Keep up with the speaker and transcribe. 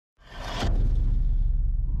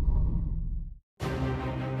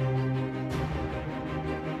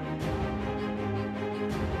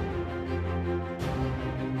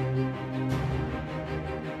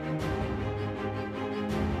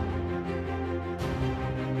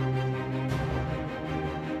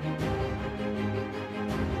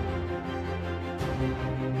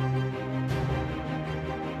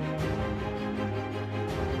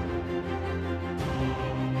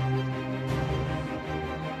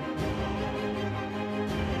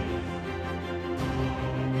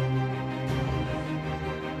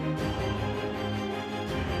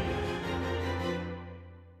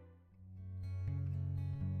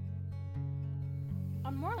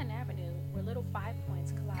Allen Avenue, where Little Five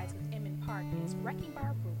Points collides with Emmett Park, is Wrecking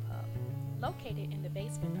Bar Brew Pub. Located in the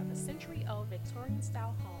basement of a century-old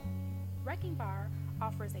Victorian-style home, Wrecking Bar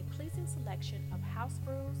offers a pleasing selection of house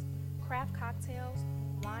brews, craft cocktails,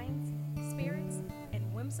 wines, spirits,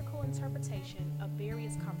 and whimsical interpretation of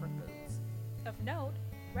various comfort foods. Of note,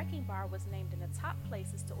 Wrecking Bar was named in the top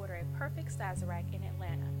places to order a perfect Sazerac in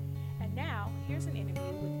Atlanta. And now, here's an interview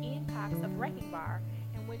with Ian Cox of Wrecking Bar,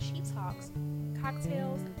 in which he talks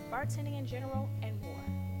cocktails, bartending in general, and more.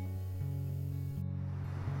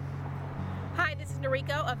 Hi, this is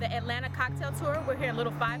Noriko of the Atlanta Cocktail Tour. We're here at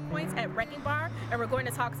Little Five Points at Wrecking Bar, and we're going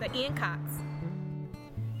to talk to Ian Cox.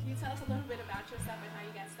 Can you tell us a little bit about yourself and how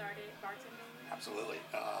you got started bartending? Absolutely.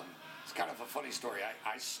 It's kind of a funny story.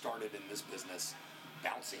 I started in this business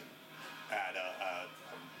bouncing at a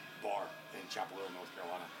bar in Chapel Hill, North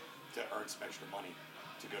Carolina, to earn some extra money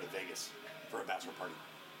to go to Vegas for a bachelor party.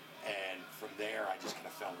 And from there, I just kind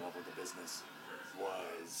of fell in love with the business.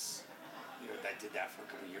 I did that for a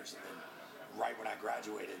couple of years, and then right when I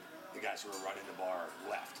graduated, the guys who were running the bar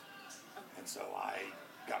left. And so I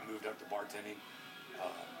got moved up to bartending.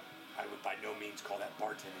 I would by no means call that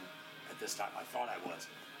bartending at this time. I thought I was.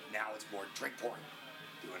 Now it's more drink pouring,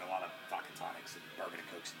 doing a lot of vodka tonics and bourbon and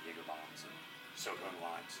cokes and Jaeger bombs and soda and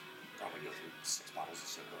limes. Probably go through 6 bottles of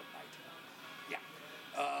soda a night. Yeah.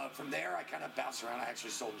 From there, I kind of bounced around. I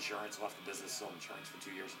actually sold insurance, left the business, sold insurance for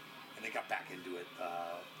 2 years, and then got back into it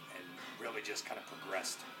and really just kind of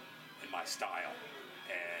progressed in my style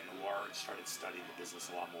and started studying the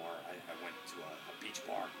business a lot more. I went to a beach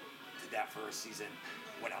bar, did that for a season,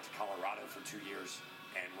 went out to Colorado for 2 years,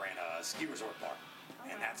 and ran a ski resort bar.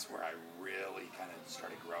 And that's where I really kind of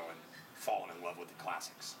started growing, falling in love with the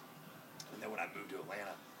classics. And then when I moved to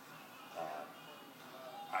Atlanta,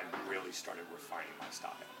 I really started refining my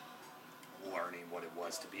style, learning what it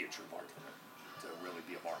was to be a true bartender, to really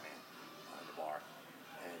be a barman in the bar,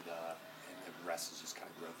 and the rest has just kind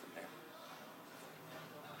of grown from there.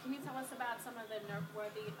 Can you tell us about some of the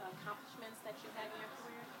noteworthy accomplishments that you had in your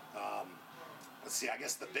career? Let's see, I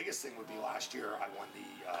guess the biggest thing would be last year I won the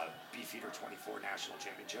Beefeater 24 National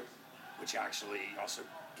Championship, which actually also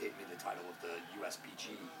gave me the title of the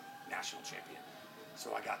USBG National Champion.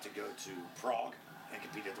 So I got to go to Prague and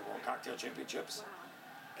compete at the World Cocktail Championships.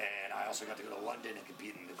 Wow. And I also got to go to London and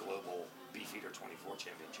compete in the Global Beefeater 24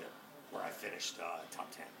 Championship, where I finished top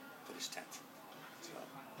 10, finished 10th. So,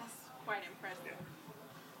 that's quite impressive. Yeah.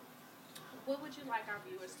 What would you like our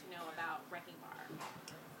viewers to know about Wrecking Bar?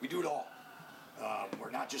 We do it all.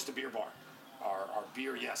 We're not just a beer bar. Our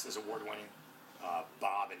beer, yes, is award-winning.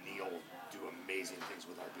 Bob and Neil do amazing things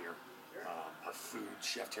with our beer. Our food,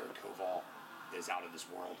 Chef Terry Koval, is out of this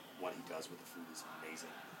world. What he does with the food is amazing.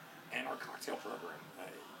 And our cocktail program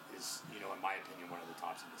is, in my opinion, one of the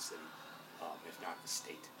tops in the city, if not the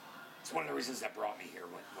state. It's one of the reasons that brought me here.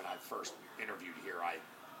 When I first interviewed here, I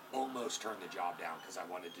almost turned the job down because I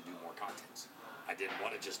wanted to do more cocktails. I didn't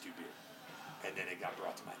want to just do beer. And then it got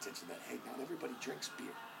brought to my attention that, hey, not everybody drinks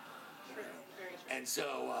beer. Very true. And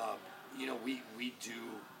so, we do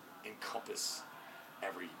encompass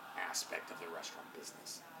every aspect of the restaurant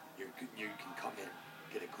business. You can come in,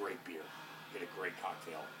 get a great beer, get a great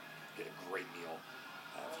cocktail, get a great meal.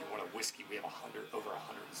 If you want a whiskey, we have over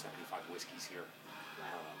 175 whiskeys here.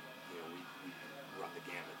 Wow. We run the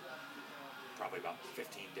gamut. Probably about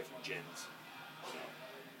 15 different gins. So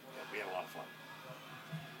we have a lot of fun.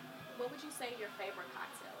 What would you say your favorite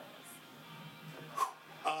cocktail is?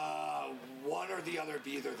 One or the other would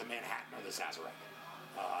be either the Manhattan or the Sazerac.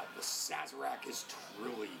 The Sazerac is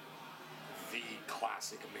truly the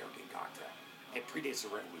classic American cocktail. It predates the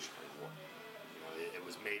Revolutionary War. It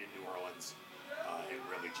was made in New Orleans. It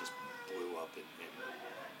really just blew up and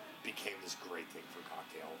became this great thing for the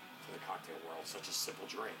cocktail world. Such a simple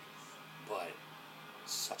drink, but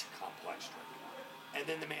such a complex drink. And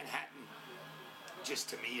then the Manhattan, just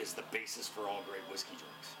to me, is the basis for all great whiskey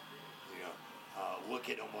drinks. Look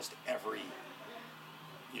at almost every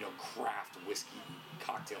craft whiskey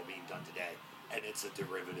cocktail being done today, and it's a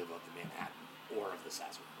derivative of the Manhattan or of the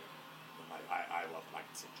Sazerac. I love them. I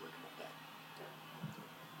can sit and drink them all day.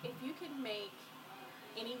 If you could make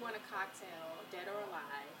anyone a cocktail, dead or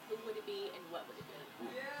alive, who would it be and what would it be?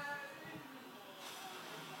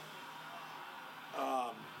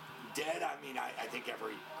 Dead, I think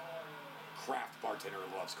every craft bartender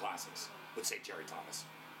who loves classics would say Jerry Thomas.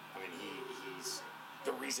 He's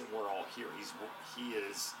the reason we're all here. He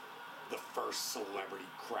is the first celebrity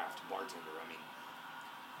craft bartender.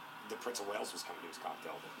 The Prince of Wales was coming to his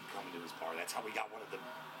coming to his bar. That's how we got one of the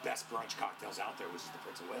best brunch cocktails out there, which is the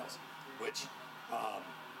Prince of Wales, which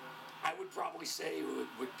I would probably say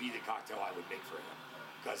would be the cocktail I would make for him.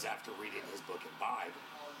 because after reading his book Imbibe,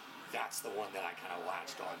 that's the one that I kind of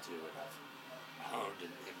latched onto, and I've honed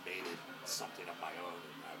and made it something of my own,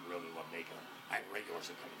 and I really love making them. I have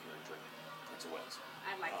regulars that come in here and drink Prince of Wales.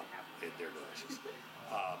 I'd like to have one. They're delicious.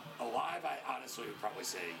 Alive, I honestly would probably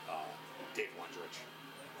say Dave Wondrich.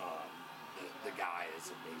 The guy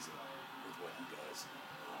is amazing with what he does.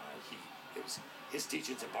 It was his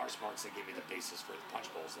teachings at Bar Smarts that gave me the basis for the punch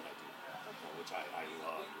bowls that I do, which I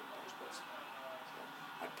love doing punch bowls. So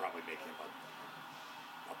I'd probably make him a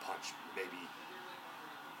punch,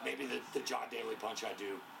 maybe the John Daly punch I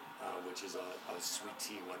do, which is a sweet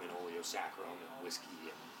tea, lemon oleo saccharum, and whiskey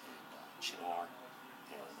and Chinar,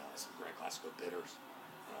 and some Grand Classico bitters.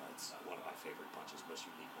 It's one of my favorite punches, most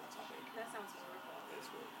unique ones I make. That sounds wonderful. It's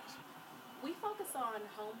really nice. We focus on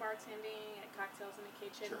home bartending and cocktails in the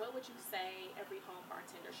kitchen. Sure. What would you say every home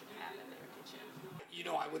bartender should have in their kitchen?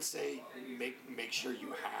 I would say make sure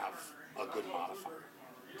you have a good modifier,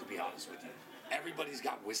 to be honest with you. Everybody's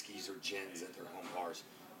got whiskeys or gins at their home bars,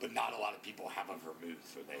 but not a lot of people have a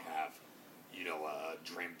vermouth, or they have, a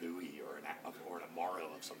Drambuie or an Amaro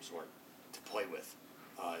of some sort to play with.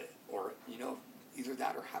 Or either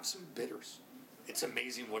that or have some bitters. It's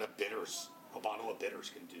amazing what a bottle of bitters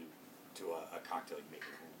can do to a cocktail you make at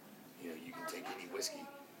home. You can take any whiskey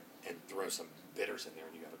and throw some bitters in there,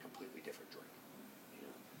 and you have a completely different drink.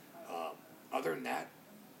 Other than that,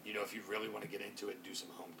 if you really want to get into it and do some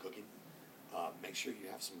home cooking, make sure you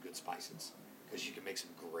have some good spices, because you can make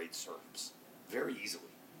some great syrups very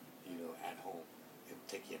easily, at home. It'll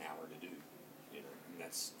take you an hour to do, and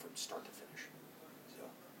that's from start to finish. So.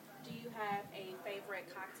 Do you have a favorite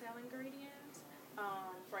cocktail ingredient?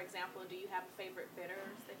 For example, do you have favorite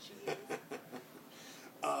bitters that you use?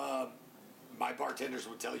 My bartenders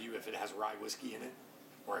would tell you if it has rye whiskey in it,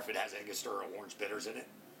 or if it has Angostura orange bitters in it,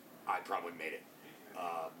 I probably made it.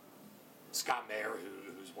 Scott Mayer,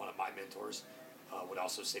 who's one of my mentors, would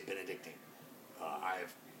also say Benedictine.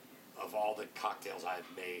 Of all the cocktails I've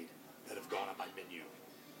made that have gone on my menu,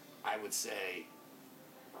 I would say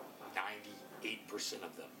 98%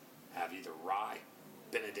 of them have either rye,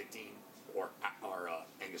 Benedictine, or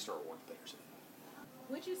Angostura orange bitters in it.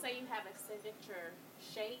 Would you say you have a signature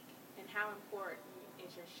shake, and how important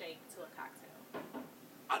is your shake to a cocktail?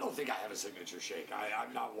 I don't think I have a signature shake.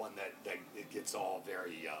 I'm not one that it gets all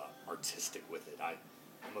very artistic with it.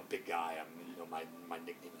 I'm a big guy. My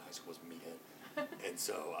nickname in high school was Meathead, and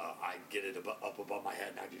so I get it up above my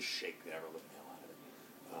head and I just shake the ever living hell out of it.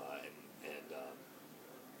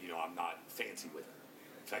 I'm not fancy with it.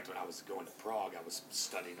 In fact, when I was going to Prague, I was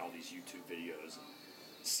studying all these YouTube videos and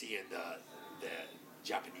seeing the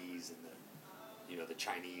Japanese and the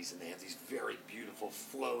Chinese, and they have these very beautiful,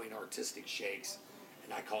 flowing, artistic shakes.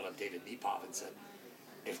 And I called up David Nepov and said,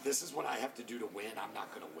 if this is what I have to do to win, I'm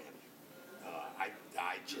not going to win.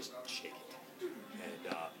 I just shake it.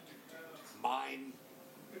 And mine,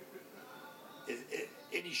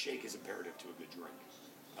 any shake is imperative to a good drink.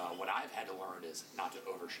 What I've had to learn is not to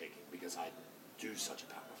overshake it, because I do such a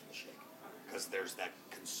powerful shake. Because there's that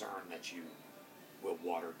concern that you will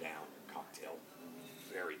water down your cocktail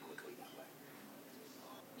very quickly that way.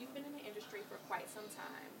 You've been in the industry for quite some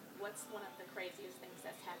time. What's one of the craziest things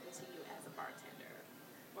that's happened to you as a bartender,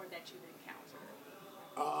 or that you've encountered?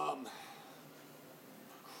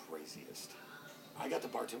 Craziest. I got to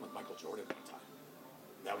bartend with Michael Jordan one time.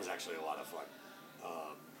 That was actually a lot of fun.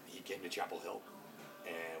 He came to Chapel Hill,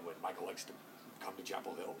 and when Michael likes to come to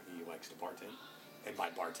Chapel Hill, he likes to bartend. And by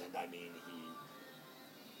bartend, I mean he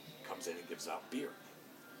comes in and gives out beer.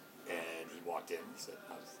 And he walked in and said,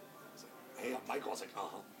 I was like, hey, I'm Michael. I was like,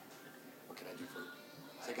 what can I do for you?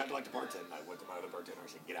 He's like, I'd like to bartend. I went to my other bartender and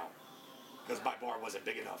said, get out. Because my bar wasn't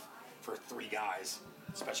big enough for 3 guys,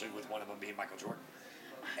 especially with one of them being Michael Jordan.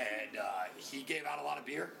 And he gave out a lot of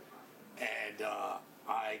beer, and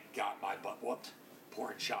I got my butt whooped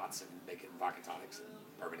pouring shots and making vodka tonics and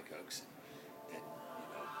bourbon and cokes and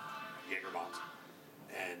Jaeger bombs.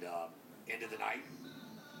 And end of the night,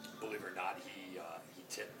 believe it or not, he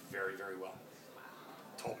tipped very, very well.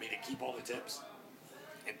 Told me to keep all the tips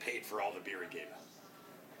and paid for all the beer he gave out.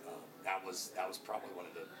 That was probably one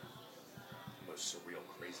of the most surreal,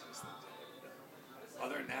 craziest things I've ever done.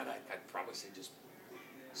 Other than that, I'd probably say just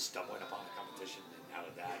stumbling upon the competition, and out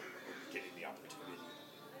of that, getting the opportunity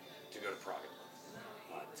to go to Prague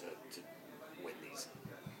to win these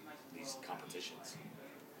competitions.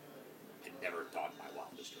 I never thought in my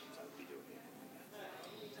wildest dreams I would be doing anything like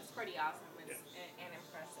that. That's pretty awesome and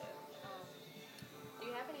impressive. Do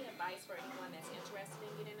you have any advice for anyone that's interested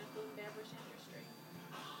in getting in the food and beverage industry?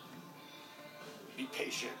 Be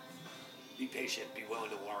patient. Be patient. Be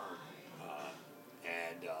willing to learn.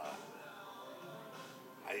 And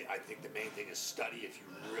I think the main thing is study if you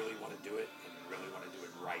really want to do it and you really want to do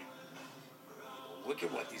it right. Look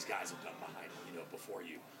at what these guys have done behind, before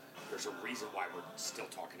you. There's a reason why we're still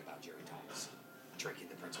talking about Jerry Thomas drinking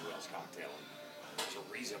the Prince of Wales cocktail. And there's a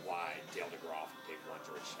reason why Dale DeGroff and Dave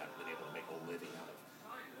Wondrich haven't been able to make a living out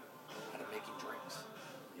of making drinks.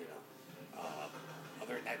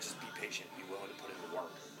 Other than that, just be patient, be willing to put in the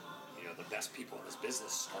work. The best people in this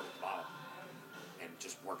business start at the bottom and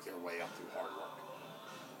just work their way up through hard work.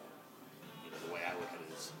 The way I look at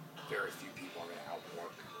it is very few people are going to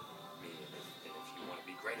outwork me, and if you want to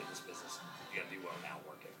be great in this business, you got to be willing to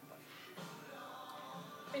outwork everybody.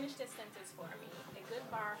 Finish this sentence for me. A good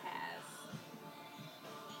bar has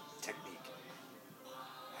technique,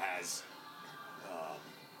 has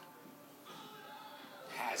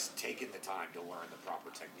taken the time to learn the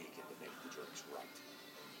proper technique and to make the drinks right,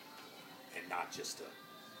 and not just to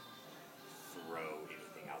throw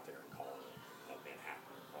anything out there and call it a Manhattan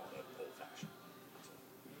or call it old-fashioned.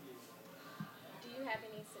 Do you have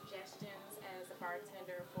any suggestions as a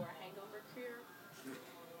bartender for a hangover cure?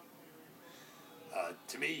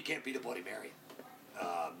 To me, you can't beat a Bloody Mary.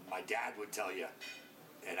 My dad would tell you,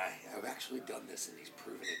 and I've actually done this and he's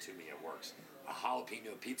proven it to me, it works. A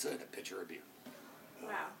jalapeno pizza and a pitcher of beer.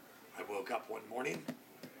 Wow. I woke up one morning,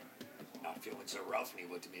 not feeling so rough, and he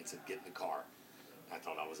looked at me and said, "Get in the car." I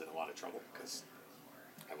thought I was in a lot of trouble because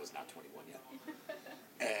I was not 21 yet.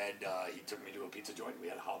 And he took me to a pizza joint. We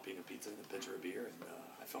had a jalapeno pizza and a pitcher of beer, and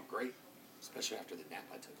I felt great, especially after the nap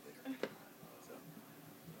I took later. So.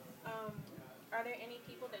 Are there any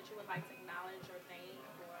people that you would like to acknowledge or thank,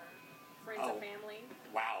 or friends or family?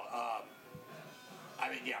 Wow.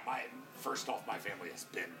 First off, my family has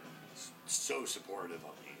been so supportive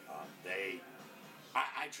of me.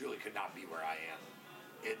 I truly could not be where I am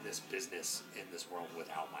in this business, in this world,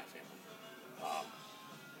 without my family.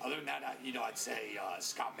 Other than that, I'd say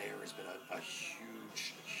Scott Mayer has been a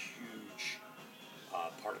huge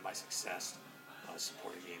part of my success,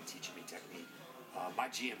 supporting me and teaching me technique. My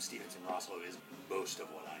GM, Stevenson Roslow, is most of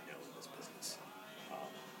what I know in this business.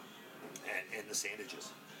 And the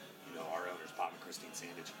Sandages, our owners, Bob and Christine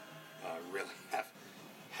Sandage, really have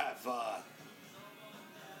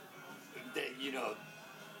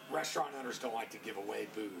restaurant owners don't like to give away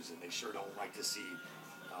booze, and they sure don't like to see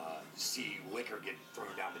liquor get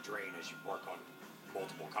thrown down the drain as you work on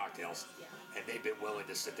multiple cocktails. Yeah. And they've been willing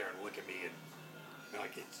to sit there and look at me and be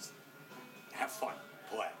like, have fun,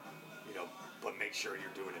 play, but make sure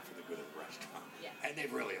you're doing it for the good of the restaurant. Yeah. And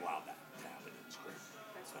they've really allowed that to happen. It's great.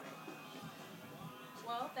 That's great.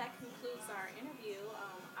 Well, that concludes our interview.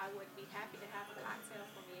 I would be happy to have a cocktail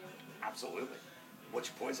from you. Absolutely. What's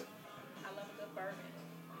your poison? I love a good bourbon.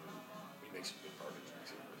 We make some good bourbon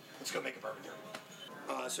drinks here. Let's go make a bourbon drink.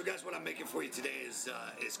 So guys, what I'm making for you today is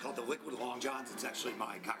called the Liquid Long Johns. It's actually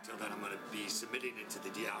my cocktail that I'm going to be submitting into the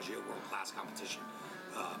Diageo World Class competition.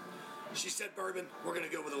 She said bourbon. We're going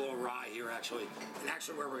to go with a little rye here, actually. And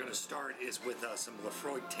actually where we're going to start is with some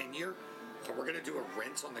Lefroy 10-year. We're going to do a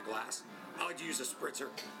rinse on the glass. I like to use a spritzer.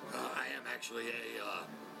 I am actually a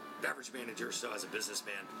beverage manager, so as a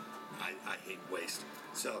businessman, I hate waste.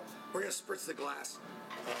 So we're going to spritz the glass,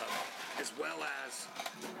 as well as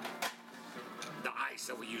the ice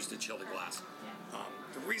that we use to chill the glass.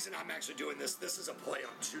 The reason I'm actually doing this is a play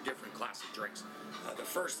on two different classic drinks. The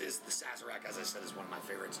first is the Sazerac, as I said, is one of my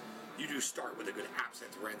favorites. You do start with a good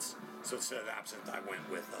absinthe rinse, so instead of absinthe, I went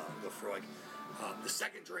with Lefroy. The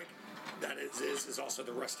second drink that is also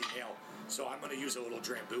the Rusty Nail, so I'm going to use a little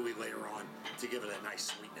Drambuie later on to give it a nice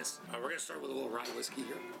sweetness. We're going to start with a little rye whiskey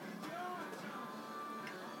here.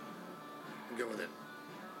 And go with an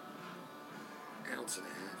ounce and a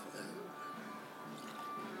half of that.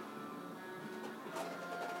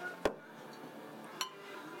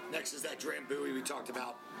 Next is that Drambuie we talked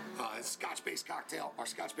about. It's a Scotch-based cocktail, our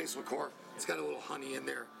Scotch-based liqueur. It's got a little honey in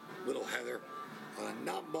there, little heather.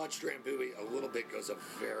 Not much Drambuie, a little bit goes a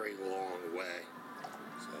very long way.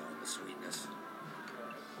 So, the sweetness.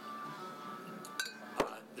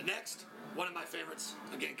 The next, one of my favorites,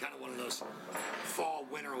 again, kind of one of those fall,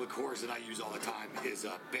 winter liqueurs that I use all the time, is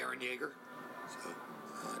Baron Jaeger. So,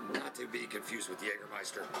 not to be confused with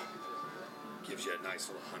Jägermeister. Gives you a nice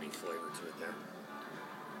little honey flavor to it there.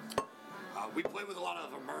 We play with a lot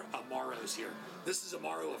of Amaros here. This is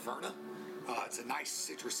Amaro Averna. It's a nice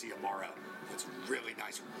citrusy Amaro. It's really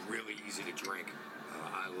nice, really easy to drink.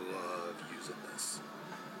 I love using this.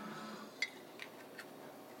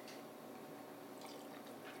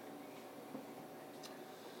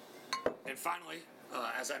 And finally,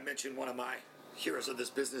 as I mentioned, one of my heroes of this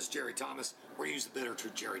business, Jerry Thomas. We're using the bitter to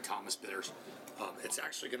Jerry Thomas bitters. It's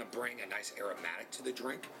actually going to bring a nice aromatic to the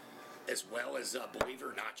drink. as well as, believe it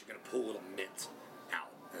or not, you're going to pull a little mint out.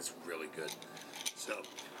 That's really good. So,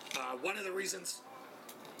 one of the reasons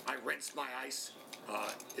I rinsed my ice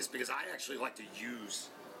is because I actually like to use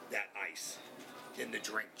that ice in the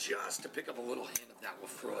drink just to pick up a little hint of that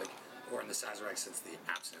Lafroig, or in the Sazerac since the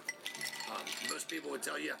absinthe. Most people would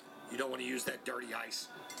tell you you don't want to use that dirty ice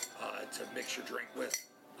to mix your drink with,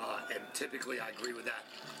 and typically I agree with that.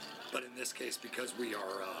 But in this case, because we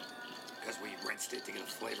rinsed it to get a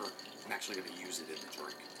flavor, I'm actually going to use it in the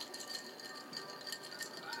drink.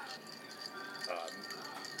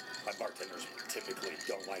 My bartenders typically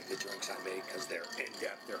don't like the drinks I make because they're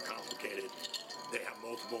in-depth, they're complicated, they have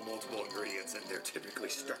multiple ingredients, and they're typically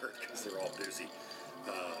stirred because they're all boozy.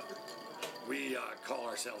 We call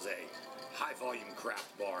ourselves a high-volume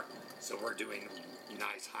craft bar, so we're doing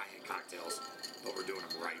nice high-end cocktails, but we're doing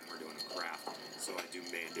them right, and we're doing them craft. So I do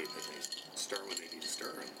mandate that they stir when they need to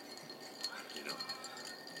stir, and you know,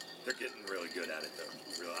 they're getting really good at it though.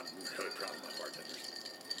 I'm really proud of my bartenders,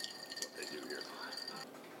 what they do here.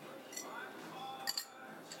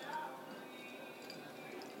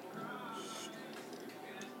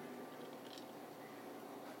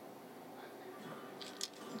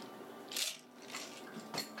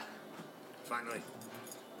 Finally,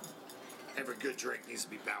 every good drink needs to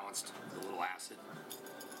be balanced with a little acid.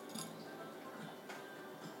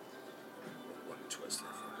 One twist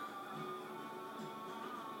there for me.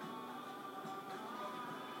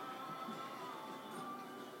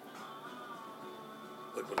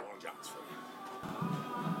 Liquid Long Johns for you.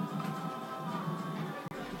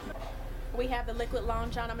 We have the liquid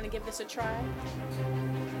Long John. I'm going to give this a try.